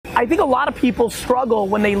I think a lot of people struggle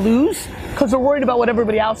when they lose because they're worried about what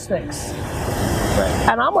everybody else thinks. Right.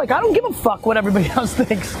 And I'm like, I don't give a fuck what everybody else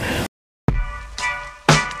thinks.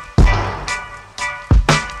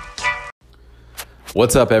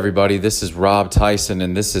 What's up, everybody? This is Rob Tyson,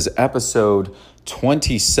 and this is episode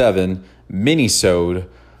 27, minisode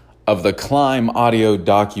of the Climb audio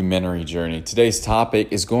documentary journey. Today's topic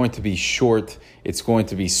is going to be short. It's going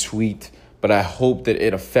to be sweet, but I hope that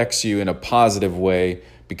it affects you in a positive way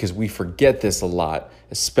because we forget this a lot,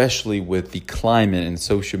 especially with the climate in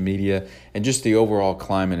social media and just the overall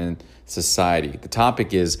climate in society. The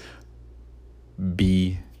topic is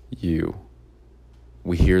be you.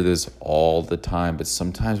 We hear this all the time, but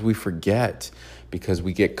sometimes we forget because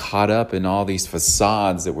we get caught up in all these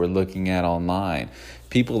facades that we're looking at online.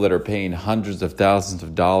 People that are paying hundreds of thousands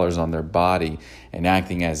of dollars on their body and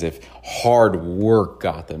acting as if hard work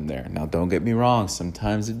got them there. Now, don't get me wrong.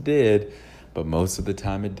 Sometimes it did, but most of the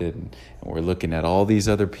time it didn't. And we're looking at all these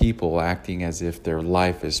other people acting as if their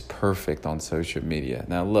life is perfect on social media.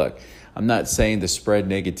 Now, look, I'm not saying to spread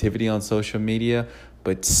negativity on social media,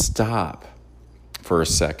 but stop for a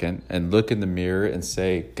second and look in the mirror and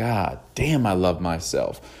say, God damn, I love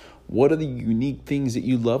myself. What are the unique things that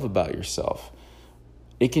you love about yourself?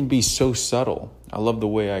 It can be so subtle. I love the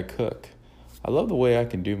way I cook. I love the way I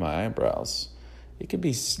can do my eyebrows. It can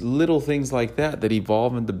be little things like that that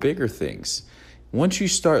evolve into bigger things. Once you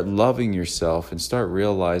start loving yourself and start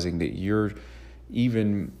realizing that you're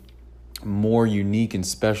even more unique and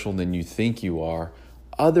special than you think you are,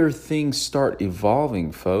 other things start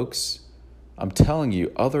evolving, folks. I'm telling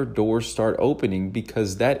you, other doors start opening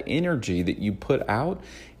because that energy that you put out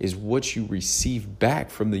is what you receive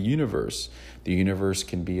back from the universe. The universe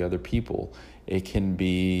can be other people. It can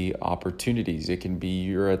be opportunities. It can be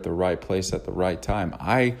you're at the right place at the right time.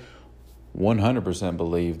 I 100%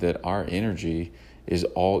 believe that our energy is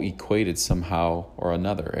all equated somehow or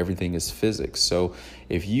another. Everything is physics. So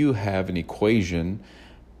if you have an equation,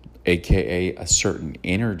 aka a certain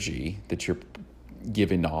energy that you're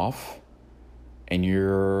giving off, and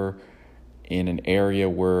you're in an area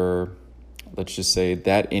where, let's just say,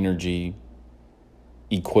 that energy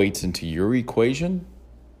equates into your equation,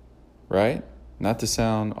 right? Not to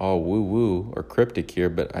sound all woo-woo or cryptic here,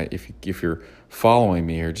 but if you're following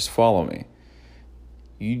me here, just follow me.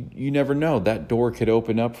 You never know. That door could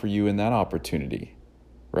open up for you in that opportunity,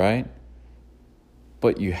 right?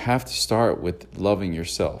 But you have to start with loving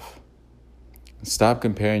yourself. Stop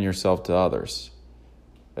comparing yourself to others,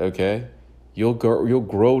 okay? You'll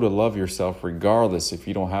grow to love yourself regardless if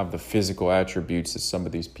you don't have the physical attributes that some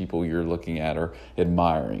of these people you're looking at are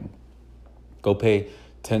admiring. Go pay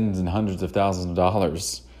tens and hundreds of thousands of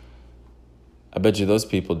dollars. I bet you those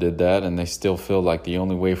people did that and they still feel like the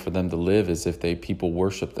only way for them to live is if people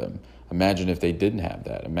worship them. Imagine if they didn't have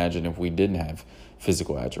that. Imagine if we didn't have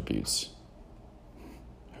physical attributes.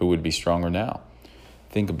 Who would be stronger now?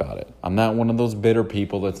 Think about it. I'm not one of those bitter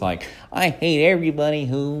people that's like, I hate everybody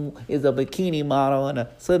who is a bikini model and a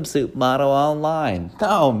swimsuit model online.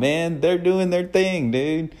 No, man, they're doing their thing,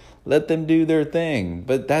 dude. Let them do their thing.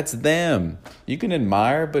 But that's them. You can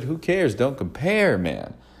admire, but who cares? Don't compare,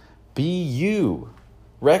 man. Be you.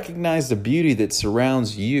 Recognize the beauty that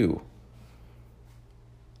surrounds you.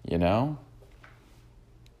 You know?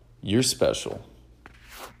 You're special.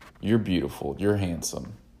 You're beautiful. You're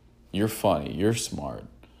handsome. You're funny. You're smart.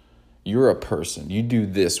 You're a person. You do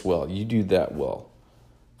this well. You do that well.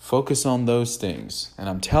 Focus on those things. And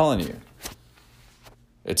I'm telling you,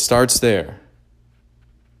 it starts there.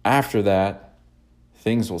 After that,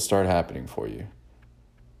 things will start happening for you.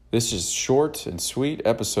 This is short and sweet,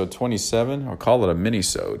 episode 27, or call it a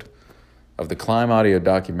minisode, of the Climb audio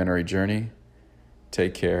documentary journey.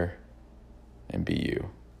 Take care and be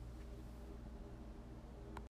you.